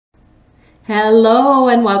Hello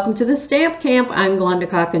and welcome to the Stamp Camp. I'm Glenda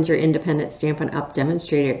Calkins, your independent Stampin' Up!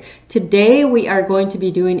 Demonstrator. Today we are going to be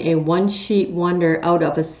doing a one-sheet wonder out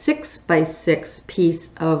of a 6x6 piece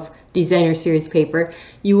of designer series paper.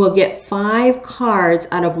 You will get 5 cards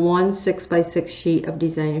out of one 6x6 sheet of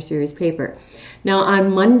designer series paper. Now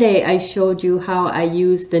on Monday I showed you how I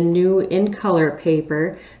used the new in color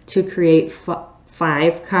paper to create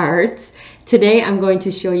 5 cards. Today I'm going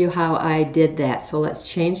to show you how I did that. So let's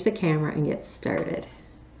change the camera and get started.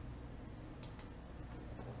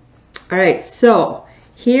 Alright, so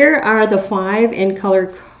here are the 5 in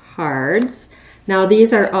color cards. Now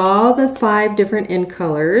these are all the 5 different in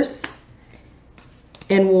colors.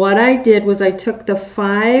 And what I did was I took the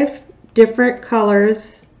 5 different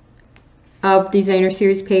colors of designer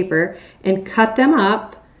series paper and cut them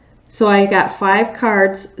up. So I got 5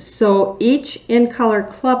 cards, so each in color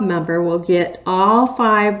club member will get all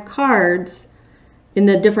 5 cards in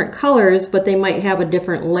the different colors, but they might have a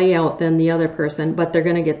different layout than the other person, but they're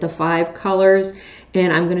going to get the 5 colors,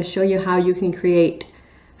 and I'm going to show you how you can create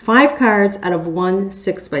 5 cards out of one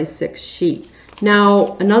 6x6 sheet.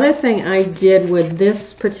 Now, another thing I did with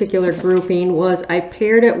this particular grouping was I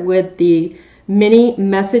paired it with the mini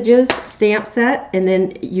messages stamp set, and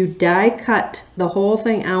then you die cut the whole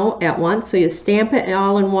thing out at once. So you stamp it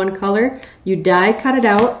all in one color, you die cut it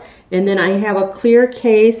out, and then I have a clear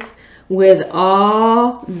case with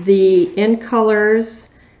all the in colors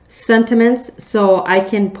sentiments, so I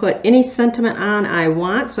can put any sentiment on I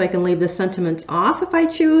want. So I can leave the sentiments off if I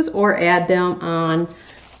choose, or add them on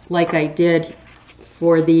like I did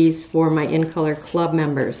for these for my in color club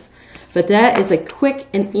members. But that is a quick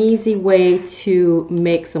and easy way to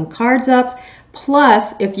make some cards up.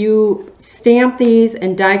 Plus, if you stamp these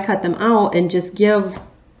and die cut them out and just give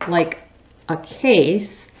like a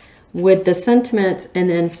case with the sentiments and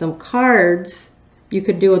then some cards, you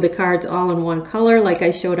could do the cards all in one color like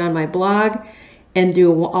I showed on my blog, and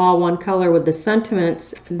do all one color with the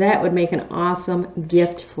sentiments. That would make an awesome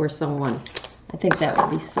gift for someone. I think that would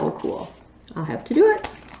be so cool. I'll have to do it.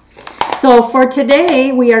 So for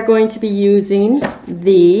today, we are going to be using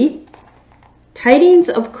the Tidings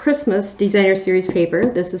of Christmas designer series paper.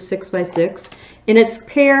 This is 6x6, and it's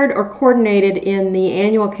paired or coordinated in the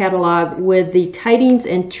annual catalog with the Tidings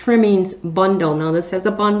and Trimmings bundle. Now this has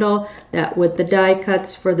a bundle that with the die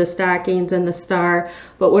cuts for the stockings and the star,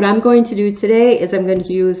 but what I'm going to do today is I'm going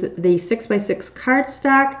to use the 6x6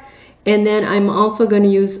 cardstock, and then I'm also going to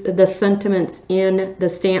use the sentiments in the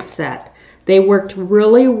stamp set. They worked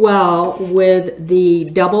really well with the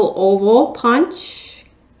double oval punch.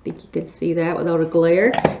 I think you could see that without a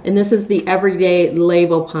glare. And this is the everyday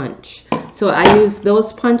label punch. So I use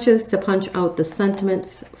those punches to punch out the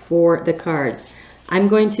sentiments for the cards. I'm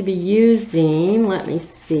going to be using, let me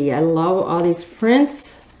see, I love all these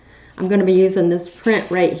prints. I'm going to be using this print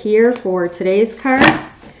right here for today's card.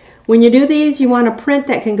 When you do these, you want a print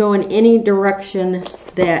that can go in any direction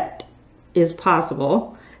that is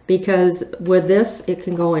possible, because with this it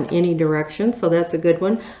can go in any direction, so that's a good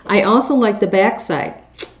one. I also like the back side,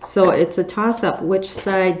 so it's a toss-up which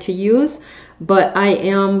side to use, but I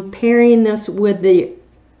am pairing this with the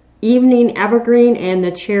Evening Evergreen and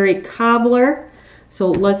the Cherry Cobbler.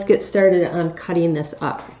 So let's get started on cutting this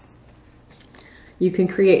up. You can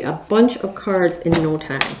create a bunch of cards in no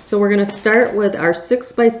time. So we're going to start with our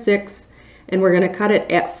 6x6, and we're going to cut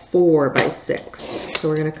it at 4x6. So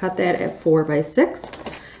we're going to cut that at 4x6.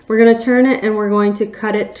 We're going to turn it and we're going to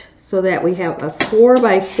cut it so that we have a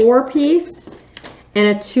 4x4 piece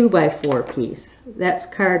and a 2x4 piece. That's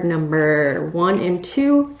card number 1 and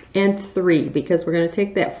 2 and 3, because we're going to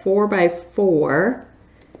take that 4x4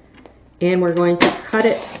 and we're going to cut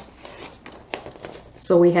it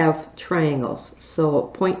so we have triangles. So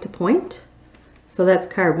point to point. So that's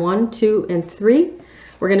card 1, 2, and 3.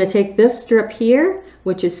 We're going to take this strip here,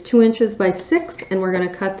 which is 2 inches by 6, and we're going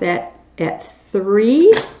to cut that at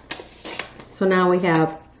 3. So now we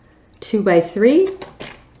have 2x3,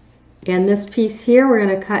 and this piece here we're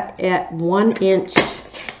going to cut at 1 inch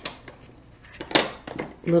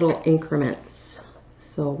little increments.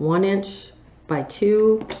 So 1 inch by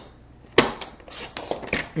 2,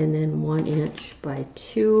 and then 1 inch by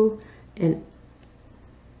 2, and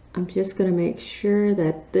I'm just going to make sure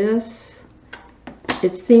that this,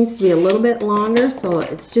 it seems to be a little bit longer, so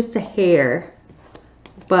it's just a hair,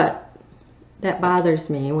 but that bothers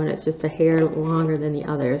me when it's just a hair longer than the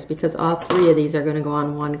others, because all 3 of these are going to go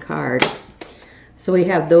on one card. So we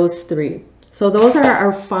have those 3. So those are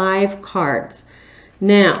our 5 cards.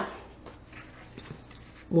 Now,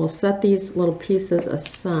 we'll set these little pieces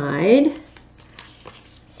aside,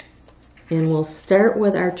 and we'll start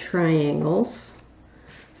with our triangles.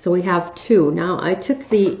 So we have 2. Now I took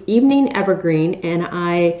the evening evergreen and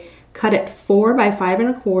I cut it 4 by 5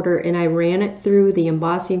 1/4 and I ran it through the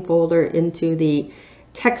embossing folder into the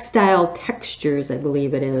textile textures, I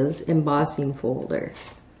believe it is, embossing folder.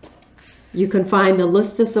 You can find the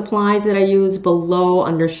list of supplies that I use below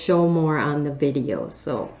under show more on the video.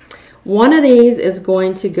 So one of these is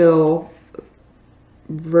going to go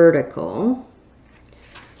vertical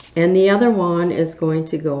and the other one is going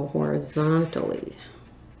to go horizontally.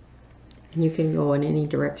 And you can go in any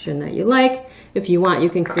direction that you like. If you want, you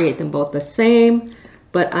can create them both the same,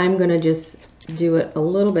 but I'm going to just do it a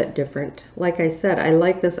little bit different. Like I said, I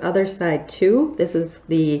like this other side too. This is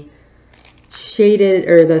the shaded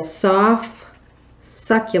or the soft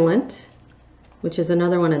succulent, which is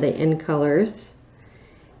another one of the in colors.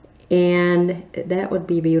 And that would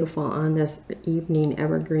be beautiful on this evening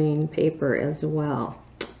evergreen paper as well.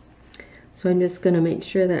 So I'm just going to make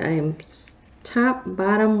sure that I'm top,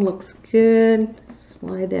 bottom looks good.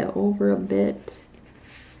 Slide that over a bit.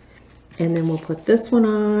 And then we'll put this one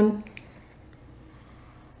on.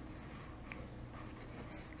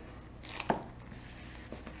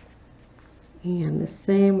 And the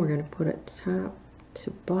same, we're going to put it top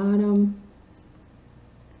to bottom.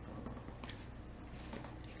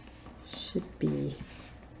 Should be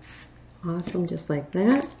awesome, just like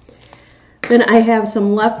that. Then I have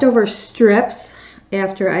some leftover strips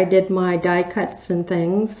after I did my die cuts and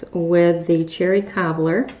things with the cherry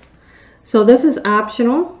cobbler. So this is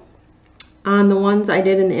optional. On the ones I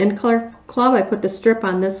did in the In Color Club, I put the strip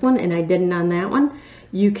on this one and I didn't on that one.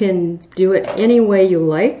 You can do it any way you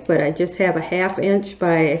like, but I just have a 1/2 inch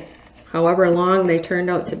by however long they turned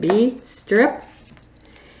out to be strip.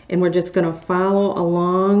 And we're just going to follow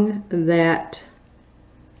along that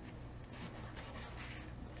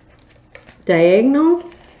diagonal.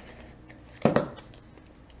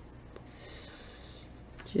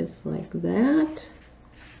 Just like that.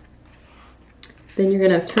 Then you're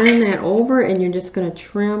going to turn that over and you're just going to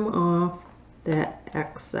trim off that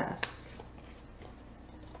excess.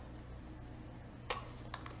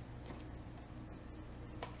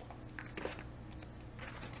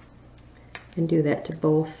 And do that to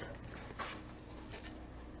both.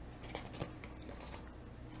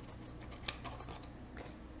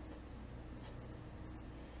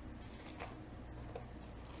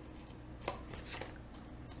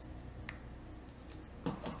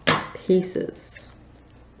 Pieces.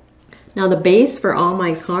 Now the base for all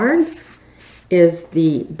my cards is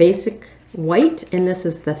the basic white and this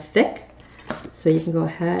is the thick. So you can go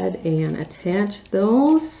ahead and attach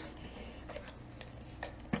those.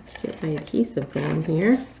 Get my adhesive going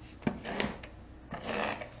here.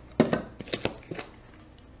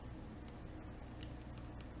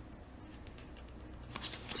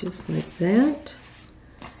 Just like that.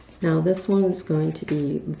 Now this one is going to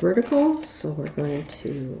be vertical, so we're going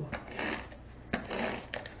to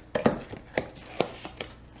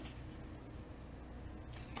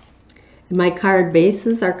my card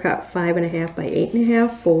bases are cut 5 1/2 by 8 1/2,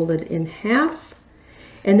 folded in half.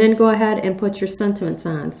 And then go ahead and put your sentiments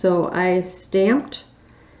on. So I stamped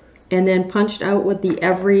and then punched out with the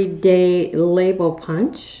everyday label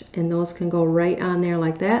punch, and those can go right on there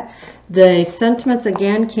like that. The sentiments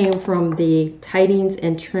again came from the Tidings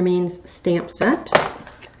and Trimmings stamp set.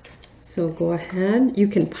 So go ahead, you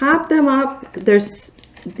can pop them up.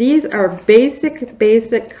 These are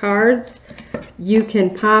basic cards. You can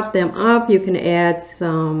pop them up, you can add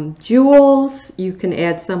some jewels, you can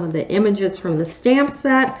add some of the images from the stamp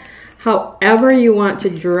set, however you want to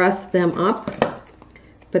dress them up.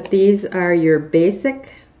 But these are your basic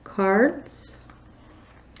cards.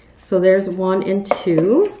 So there's 1 and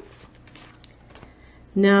 2.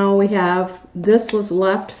 Now we have, this was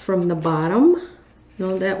left from the bottom.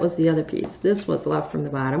 No, that was the other piece. This was left from the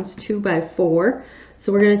bottom. It's 2 by 4.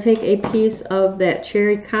 So we're going to take a piece of that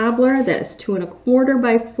cherry cobbler that is 2 1/4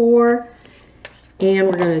 by 4, and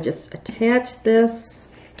we're going to just attach this.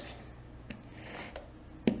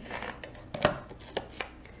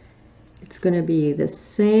 It's going to be the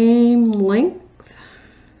same length.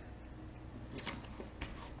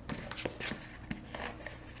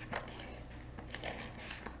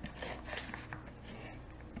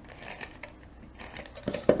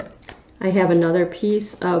 I have another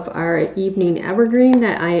piece of our evening evergreen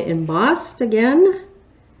that I embossed again.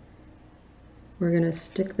 We're going to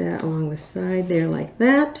stick that along the side there like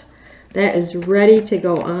that. That is ready to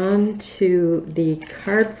go on to the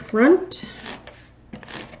card front.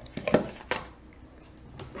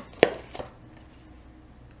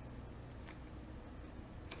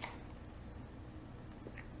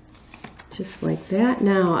 Just like that.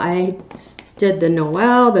 Now I did the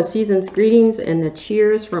Noel, the season's greetings, and the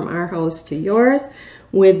cheers from our house to yours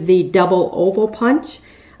with the double oval punch.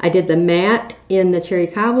 I did the matte in the cherry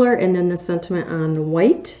cobbler and then the sentiment on the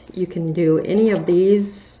white. You can do any of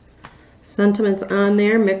these sentiments on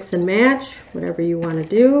there, mix and match, whatever you want to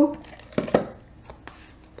do.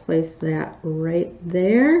 Place that right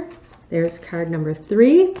there. There's card number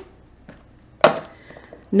 3.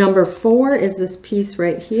 Number 4 is this piece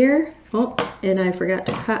right here. Oh, and I forgot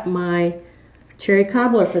to cut my cherry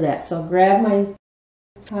cobbler for that. So I'll grab my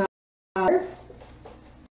cobbler.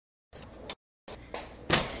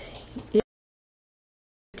 It's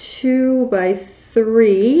 2 by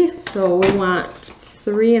 3, so we want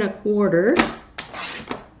 3 1/4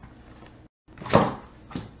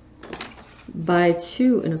 by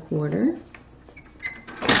 2 1/4.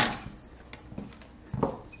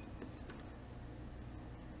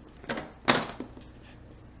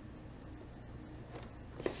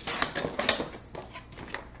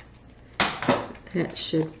 That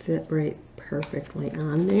should fit right perfectly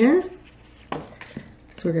on there.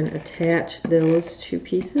 So we're going to attach those 2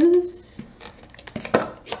 pieces.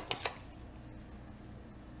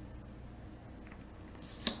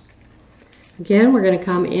 Again, we're going to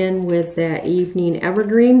come in with that evening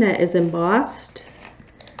evergreen that is embossed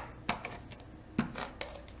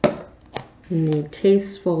in the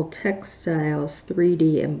Tasteful Textiles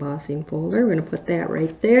 3D embossing folder. We're going to put that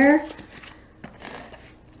right there.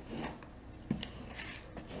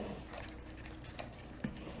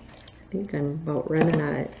 I think I'm about running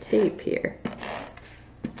out of tape here.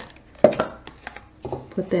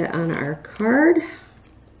 Put that on our card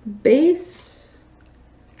base.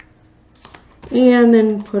 And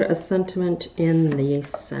then put a sentiment in the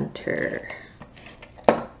center.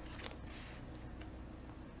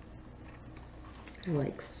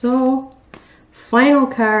 Like so. Final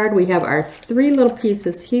card, we have our 3 little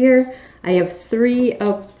pieces here. I have 3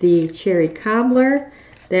 of the cherry cobbler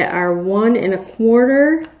that are 1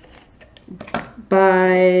 1/4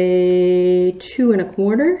 by 2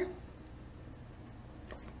 1/4.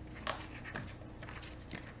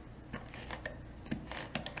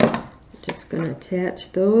 Just going to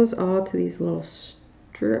attach those all to these little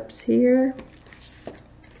strips here.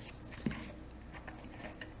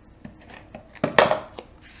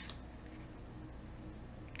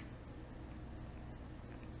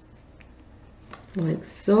 Like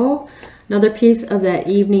so. Another piece of that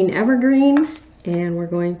evening evergreen, and we're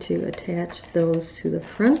going to attach those to the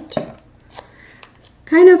front.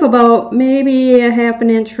 Kind of about maybe a 1/2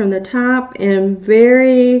 inch from the top and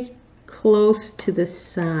very close to the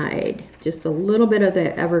side. Just a little bit of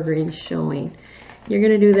that evergreen showing. You're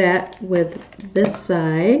going to do that with this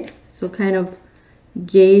side. So kind of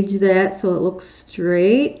gauge that so it looks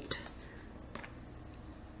straight.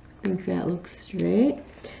 I think that looks straight.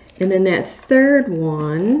 And then that third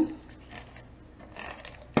one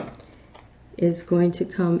is going to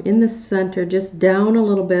come in the center, just down a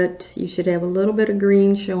little bit. You should have a little bit of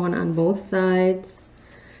green showing on both sides.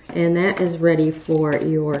 And that is ready for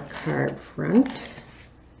your card front.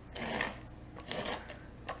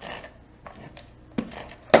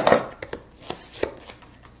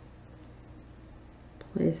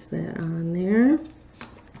 Place that on there.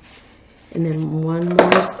 And then one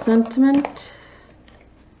more sentiment.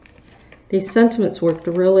 These sentiments worked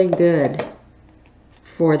really good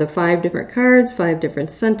for the 5 different cards, 5 different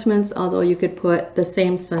sentiments, although you could put the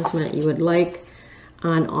same sentiment you would like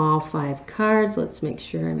on all 5 cards. Let's make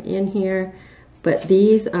sure I'm in here. But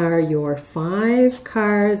these are your 5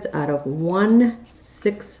 cards out of 1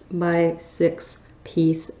 6 by 6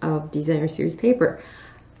 piece of Designer Series paper.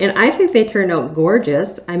 And I think they turned out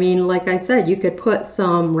gorgeous. I mean, like I said, you could put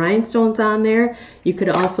some rhinestones on there. You could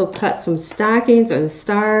also cut some stockings or the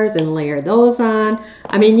stars and layer those on.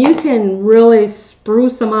 I mean, you can really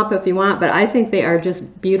spruce them up if you want, but I think they are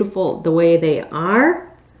just beautiful the way they are.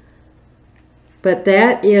 But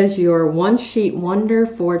that is your one sheet wonder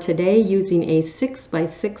for today using a 6 by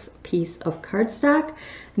 6 piece of cardstock.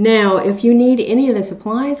 Now, if you need any of the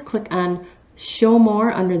supplies, click on Show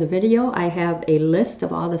More under the video. I have a list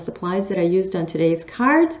of all the supplies that I used on today's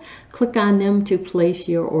cards. Click on them to place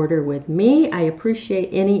your order with me. I appreciate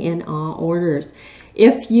any and all orders.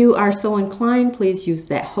 If you are so inclined, please use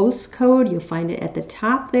that host code. You'll find it at the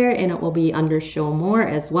top there, and it will be under Show More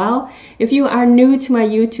as well. If you are new to my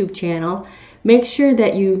YouTube channel, make sure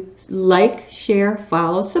that you like, share,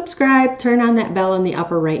 follow, subscribe, turn on that bell in the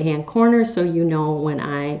upper right hand corner so you know when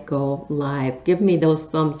I go live. Give me those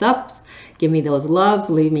thumbs ups, give me those loves,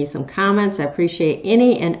 leave me some comments. I appreciate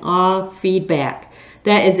any and all feedback.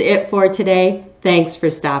 That is it for today. Thanks for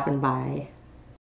stopping by.